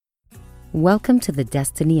Welcome to the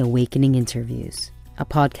Destiny Awakening Interviews, a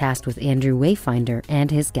podcast with Andrew Wayfinder and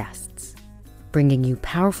his guests, bringing you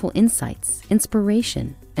powerful insights,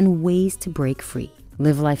 inspiration, and ways to break free,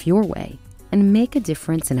 live life your way, and make a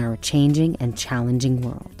difference in our changing and challenging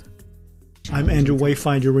world. I'm Andrew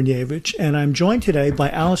Wayfinder Renievich, and I'm joined today by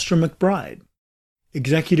Alistair McBride,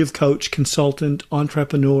 executive coach, consultant,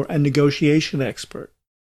 entrepreneur, and negotiation expert.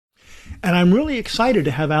 And I'm really excited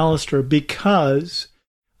to have Alistair because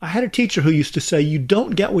I had a teacher who used to say, you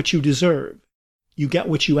don't get what you deserve, you get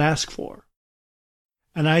what you ask for.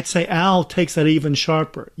 And I'd say Al takes that even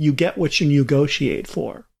sharper. You get what you negotiate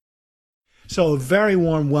for. So a very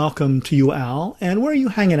warm welcome to you, Al. And where are you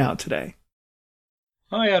hanging out today?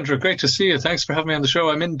 Hi, Andrew. Great to see you. Thanks for having me on the show.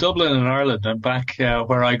 I'm in Dublin in Ireland. I'm back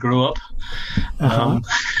where I grew up.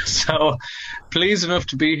 So pleased enough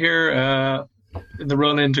to be here in the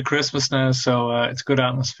run into Christmas now. So it's good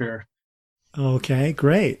atmosphere. Okay,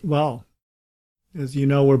 great. Well, as you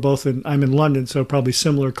know, I'm in London, so probably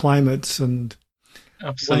similar climates and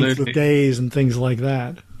length of days and things like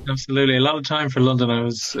that. Absolutely. A lot of time for London. I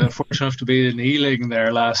was fortunate enough to be in Ealing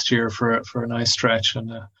there last year for a nice stretch,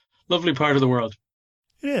 and a lovely part of the world.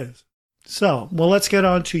 It is. So, well, let's get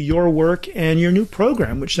on to your work and your new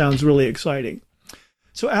program, which sounds really exciting.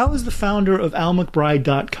 So Al is the founder of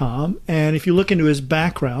almcbride.com, and if you look into his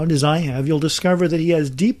background, as I have, you'll discover that he has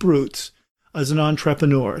deep roots as an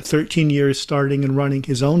entrepreneur, 13 years starting and running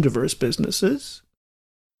his own diverse businesses,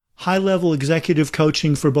 high-level executive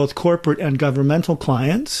coaching for both corporate and governmental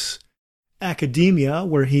clients, academia,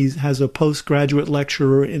 where he has a postgraduate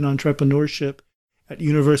lecturer in entrepreneurship at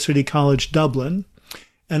University College Dublin,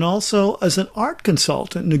 and also as an art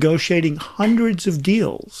consultant negotiating hundreds of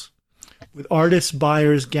deals with artists,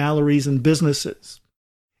 buyers, galleries, and businesses.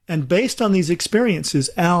 And based on these experiences,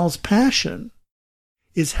 Al's passion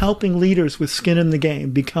is helping leaders with skin in the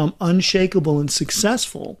game become unshakable and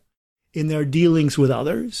successful in their dealings with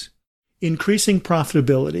others, increasing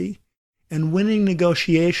profitability, and winning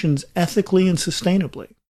negotiations ethically and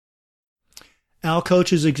sustainably. Al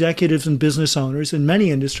coaches executives and business owners in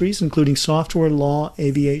many industries, including software, law,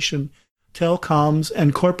 aviation, telecoms,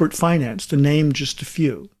 and corporate finance, to name just a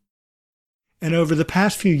few. And over the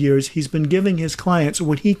past few years, he's been giving his clients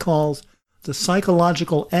what he calls the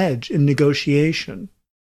psychological edge in negotiation,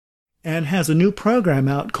 and has a new program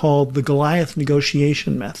out called the Goliath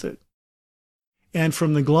Negotiation Method. And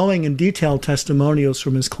from the glowing and detailed testimonials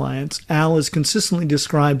from his clients, Al is consistently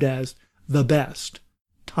described as the best,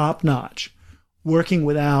 top-notch. Working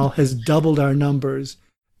with Al has doubled our numbers,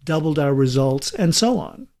 doubled our results, and so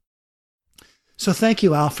on. So thank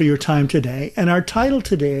you, Al, for your time today. And our title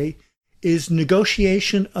today is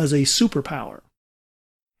Negotiation as a Superpower.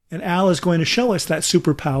 And Al is going to show us that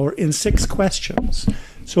superpower in 6 questions.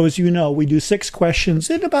 So as you know, we do 6 questions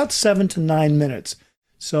in about 7 to 9 minutes.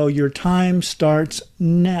 So your time starts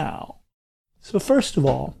now. So first of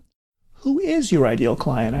all, who is your ideal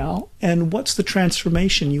client, Al? And what's the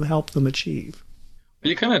transformation you help them achieve? Well,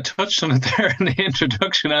 you kind of touched on it there in the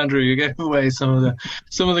introduction, Andrew. You gave away some of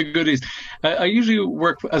the goodies. I usually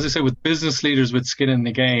work, as I say, with business leaders with skin in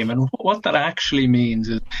the game. And what that actually means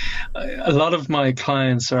is a lot of my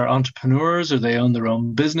clients are entrepreneurs, or they own their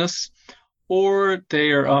own business, or they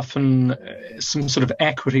are often some sort of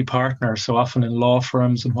equity partner, so often in law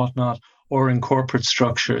firms and whatnot, or in corporate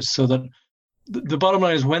structures. So that the bottom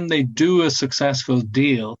line is when they do a successful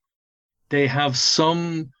deal, they have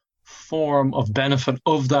some form of benefit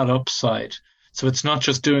of that upside. So it's not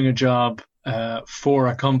just doing a job for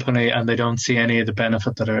a company and they don't see any of the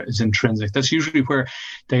benefit that is intrinsic. That's usually where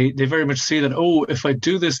they very much see that, if I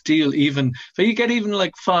do this deal, if I get even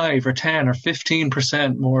like 5 or 10 or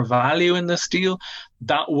 15% more value in this deal,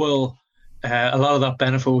 that will, a lot of that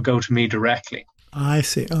benefit will go to me directly. I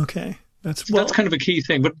see. Okay. That's kind of a key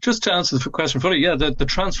thing. But just to answer the question fully, the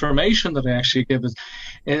transformation that I actually give is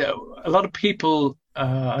a lot of people,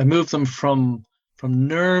 I move them from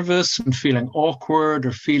nervous and feeling awkward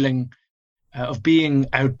or feeling of being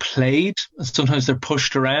outplayed. Sometimes they're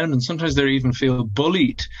pushed around and sometimes they even feel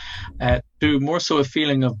bullied, to more so a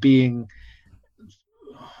feeling of being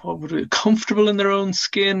comfortable in their own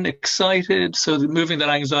skin, excited. So moving that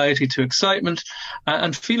anxiety to excitement,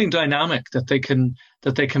 and feeling dynamic, that they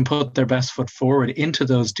can put their best foot forward into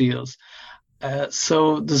those deals.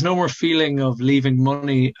 So there's no more feeling of leaving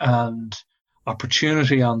money and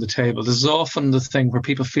opportunity on the table. This is often the thing where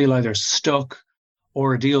people feel either stuck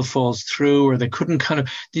or a deal falls through, or they couldn't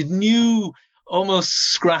they knew almost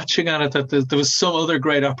scratching at it that there was some other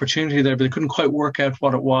great opportunity there, but they couldn't quite work out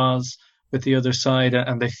what it was with the other side,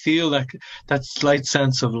 and they feel that slight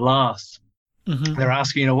sense of loss. They're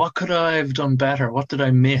asking, what could I have done better? What did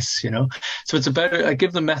I miss? So it's about, I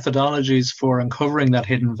give them methodologies for uncovering that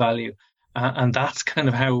hidden value. And that's kind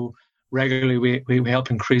of how regularly we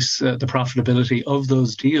help increase the profitability of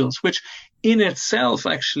those deals, which in itself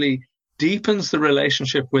actually deepens the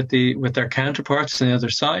relationship with their counterparts on the other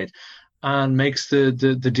side and makes the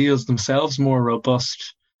deals themselves more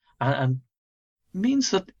robust and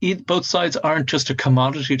means that both sides aren't just a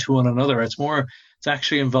commodity to one another. It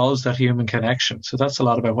actually involves that human connection. So that's a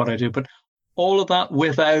lot about what I do. But all of that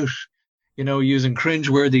without, using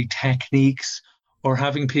cringeworthy techniques or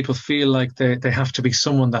having people feel like they have to be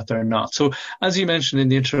someone that they're not. So as you mentioned in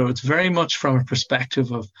the intro, it's very much from a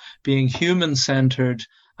perspective of being human-centered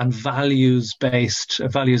and values-based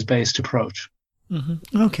approach.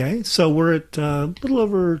 Okay, so we're at a little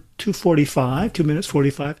over 2:45, 2 minutes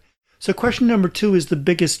 45. So question number 2 is the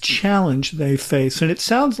biggest challenge they face. And it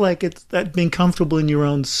sounds like it's that being comfortable in your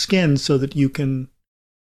own skin so that you can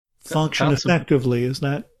function effectively. Is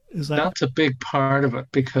that? That's a big part of it,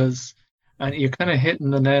 because, and you're kind of hitting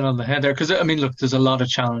the nail on the head there. Because, look, there's a lot of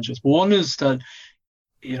challenges. One is that,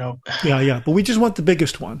 Yeah, but we just want the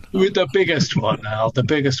biggest one. The biggest one, Al, the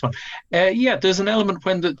biggest one. There's an element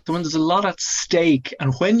when there's a lot at stake.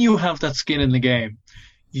 And when you have that skin in the game,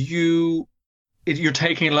 you're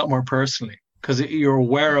taking it a lot more personally, because you're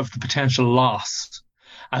aware of the potential loss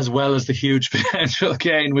as well as the huge potential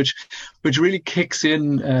gain, which really kicks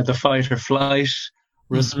in the fight or flight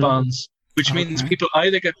response, which means people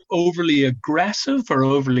either get overly aggressive or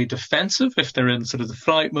overly defensive if they're in sort of the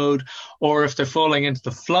flight mode, or if they're falling into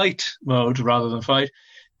the flight mode rather than fight,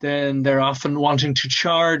 then they're often wanting to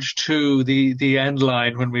charge to the end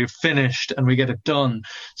line when we've finished and we get it done.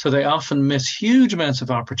 So they often miss huge amounts of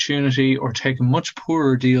opportunity or take a much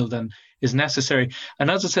poorer deal than is necessary. And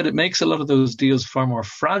as I said, it makes a lot of those deals far more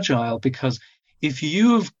fragile, because if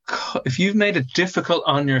you've made it difficult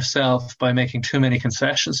on yourself by making too many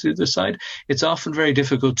concessions to the other side, it's often very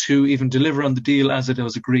difficult to even deliver on the deal as it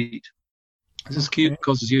was agreed. This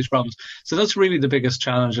causes huge problems. So that's really the biggest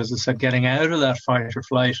challenge, as I said, getting out of that fight or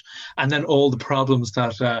flight, and then all the problems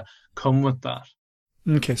that come with that.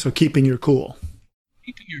 Okay, so keeping your cool.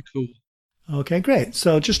 Keeping your cool. Okay, great.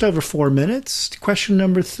 So just over 4 minutes. Question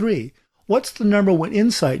number 3. What's the number one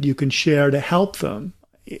insight you can share to help them,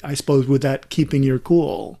 I suppose, with that keeping your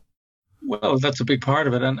cool? Well, that's a big part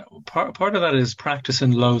of it. And part of that is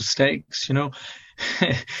practicing low stakes,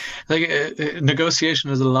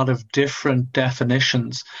 negotiation has a lot of different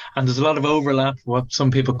definitions, and there's a lot of overlap, what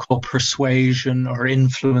some people call persuasion or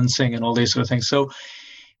influencing and all these sort of things. So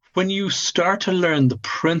when you start to learn the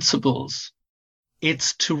principles,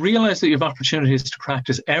 it's to realize that you have opportunities to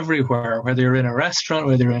practice everywhere, whether you're in a restaurant,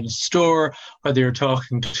 whether you're in a store, whether you're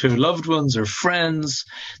talking to loved ones or friends,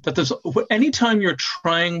 that there's anytime you're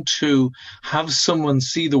trying to have someone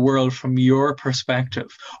see the world from your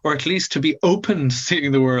perspective, or at least to be open to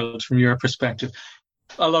seeing the world from your perspective,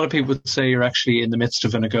 a lot of people would say you're actually in the midst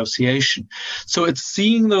of a negotiation. So it's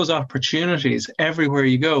seeing those opportunities everywhere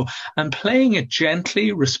you go and playing it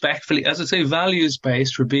gently, respectfully, as I say,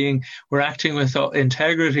 values-based. We're acting with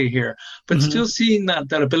integrity here, but still seeing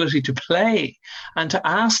that ability to play and to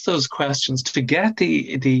ask those questions, to get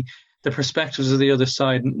the perspectives of the other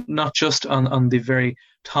side, not just on the very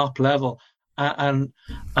top level. And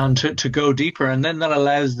to go deeper. And then that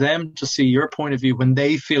allows them to see your point of view when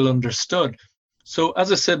they feel understood. So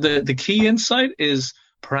as I said, the key insight is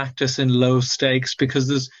practice in low stakes, because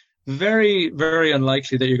there's very, very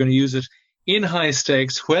unlikely that you're going to use it in high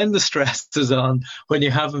stakes when the stress is on, when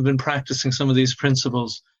you haven't been practicing some of these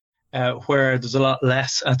principles, where there's a lot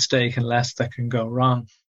less at stake and less that can go wrong.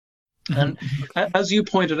 And as you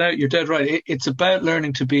pointed out, you're dead right. It's about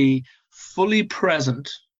learning to be fully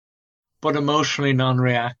present, but emotionally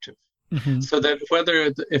non-reactive. So that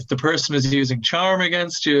if the person is using charm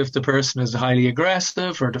against you, if the person is highly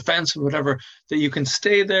aggressive or defensive, whatever, that you can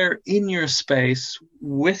stay there in your space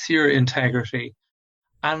with your integrity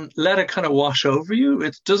and let it kind of wash over you.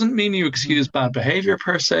 It doesn't mean you excuse bad behavior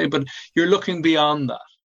per se, but you're looking beyond that.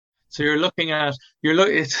 So you're looking at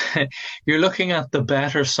the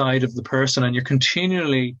better side of the person, and you're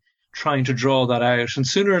continually trying to draw that out. And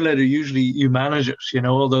sooner or later, usually you manage it.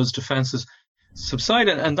 All those defenses subside,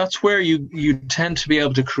 and that's where you tend to be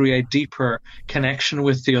able to create deeper connection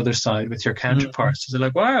with the other side, with your counterparts. They're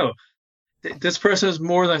like, wow, this person is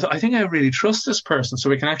more than I think. I really trust this person, so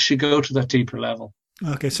we can actually go to that deeper level.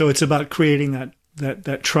 Okay, so it's about creating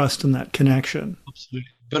that trust and that connection. Absolutely.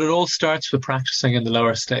 But it all starts with practicing in the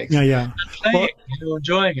lower stakes. Yeah. And playing,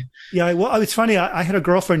 enjoying it. Yeah, well, it's funny. I had a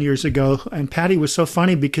girlfriend years ago, and Patty was so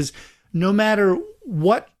funny because no matter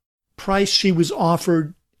what price she was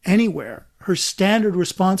offered anywhere, her standard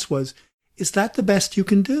response was, is that the best you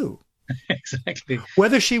can do? Exactly.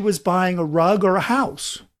 Whether she was buying a rug or a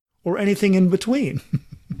house or anything in between.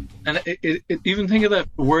 And even think of that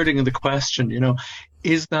wording of the question, you know,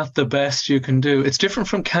 is that the best you can do? It's different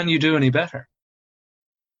from can you do any better?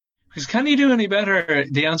 Because can you do any better?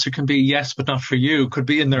 The answer can be yes, but not for you. Could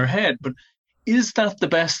be in their head. But is that the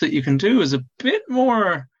best that you can do is a bit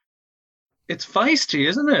more, it's feisty,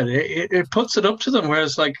 isn't it? It puts it up to them.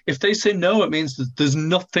 Whereas, like, if they say no, it means that there's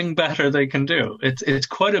nothing better they can do. It's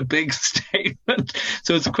quite a big statement.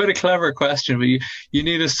 So it's quite a clever question, but you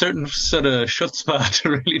need a certain sort of chutzpah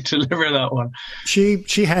to really deliver that one. She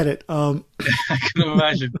had it. I can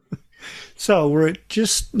imagine. So we're at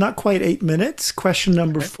just not quite 8 minutes. Question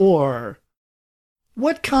number 4.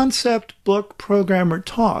 What concept, book, program, or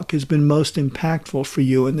talk has been most impactful for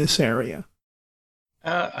you in this area?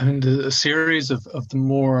 I mean, a series of the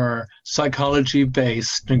more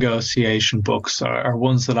psychology-based negotiation books are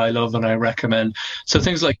ones that I love and I recommend. So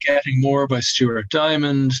things like Getting More by Stuart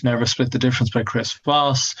Diamond, Never Split the Difference by Chris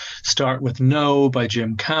Voss, Start with No by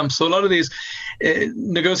Jim Camp. So a lot of these,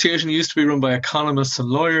 negotiation used to be run by economists and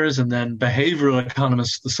lawyers, and then behavioral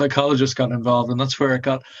economists, the psychologists got involved, and that's where it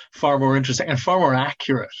got far more interesting and far more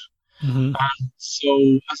accurate. Mm-hmm.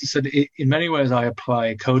 So, as I said, in many ways, I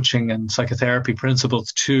apply coaching and psychotherapy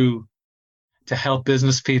principles to help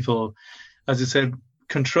business people, as I said,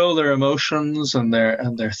 control their emotions and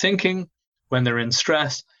their thinking when they're in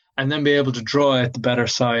stress, and then be able to draw out the better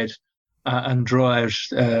side and draw out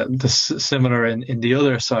the similar in the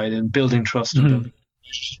other side, in building trust. Mm-hmm. And building.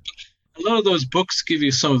 A lot of those books give you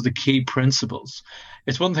some of the key principles.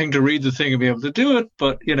 It's one thing to read the thing and be able to do it,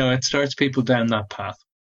 but it starts people down that path.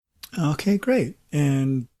 Okay, great.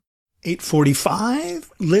 And 8:45,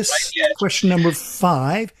 list question number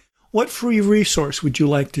 5. What free resource would you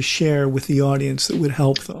like to share with the audience that would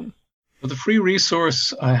help them? Well, the free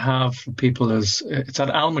resource I have for people it's at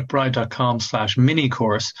almcbride.com/mini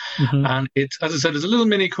course. Mm-hmm. And it's, as I said, it's a little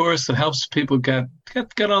mini course that helps people get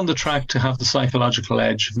on the track to have the psychological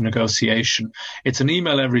edge of negotiation. It's an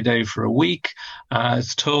email every day for a week.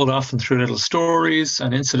 It's told often through little stories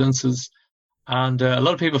and incidences. And a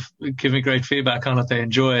lot of people give me great feedback on it. They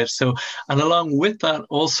enjoy it. So, and along with that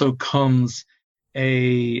also comes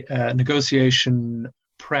a negotiation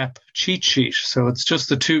prep cheat sheet. So it's just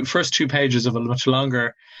the first two pages of a much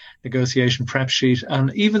longer negotiation prep sheet.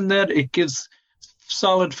 And even then, it gives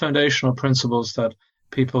solid foundational principles that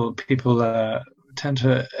people tend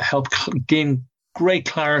to help gain great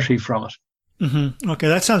clarity from it. Mm-hmm. Okay,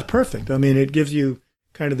 that sounds perfect. I mean, it gives you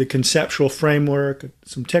kind of the conceptual framework,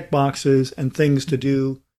 some tick boxes and things to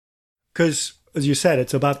do. Because, as you said,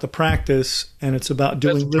 it's about the practice and it's about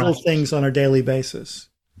doing little things on a daily basis.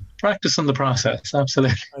 Practice in the process,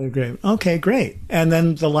 absolutely. I agree. Okay, great. And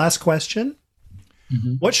then the last question,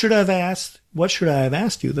 mm-hmm. What should I have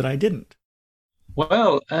asked you that I didn't?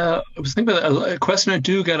 Well, I was thinking about a question I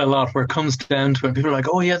do get a lot where it comes down to it. People are like,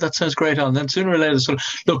 oh, yeah, that sounds great. And then sooner or later, so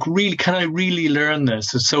look, really, can I really learn this?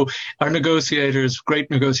 So are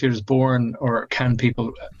great negotiators born, or can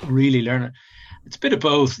people really learn it? It's a bit of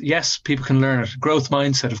both. Yes, people can learn it. Growth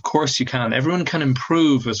mindset, of course you can. Everyone can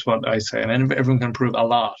improve is what I say. I mean, everyone can improve a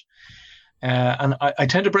lot. And I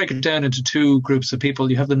tend to break it down into two groups of people.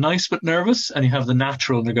 You have the nice but nervous, and you have the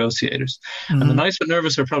natural negotiators. Mm-hmm. And the nice but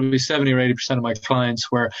nervous are probably 70 or 80% of my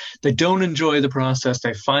clients, where they don't enjoy the process.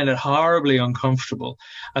 They find it horribly uncomfortable.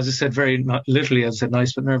 As I said, very literally, as I said,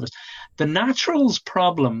 nice but nervous. The naturals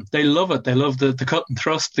problem, they love it. They love the cut and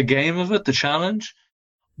thrust, the game of it, the challenge.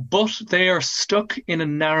 But they are stuck in a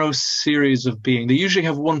narrow series of being. They usually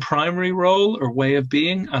have one primary role or way of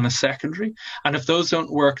being and a secondary. And if those don't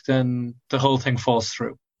work, then the whole thing falls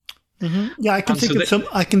through. Mm-hmm. Yeah, I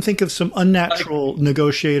can think of some unnatural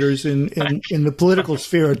negotiators in the political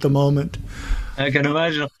sphere at the moment. I can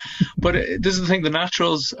imagine. But this is the thing, the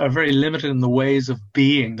naturals are very limited in the ways of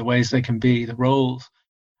being, the ways they can be, the roles.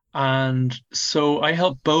 And so I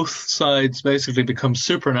help both sides basically become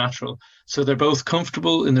supernatural. So they're both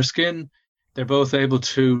comfortable in their skin. They're both able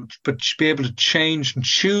to be able to change and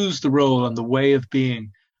choose the role and the way of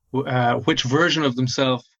being, which version of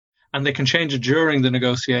themselves, and they can change it during the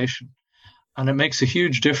negotiation. And it makes a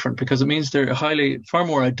huge difference because it means they're far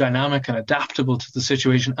more dynamic and adaptable to the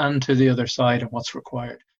situation and to the other side and what's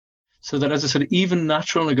required. So that, as I said, even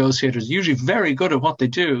natural negotiators, usually very good at what they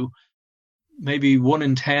do, maybe 1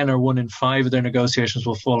 in 10 or 1 in 5 of their negotiations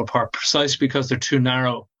will fall apart precisely because they're too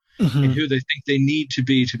narrow mm-hmm. in who they think they need to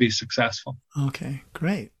be successful. Okay,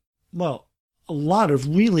 great. Well, a lot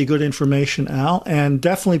of really good information, Al, and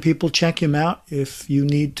definitely people check him out if you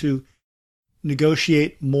need to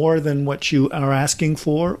negotiate more than what you are asking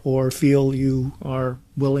for or feel you are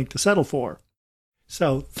willing to settle for.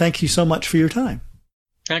 So thank you so much for your time.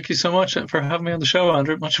 Thank you so much for having me on the show,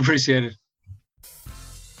 Andrew. Much appreciated.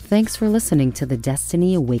 Thanks for listening to the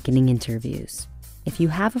Destiny Awakening interviews. If you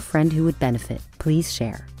have a friend who would benefit, please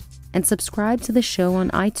share. And subscribe to the show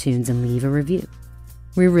on iTunes and leave a review.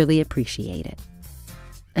 We really appreciate it.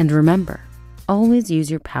 And remember, always use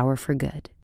your power for good.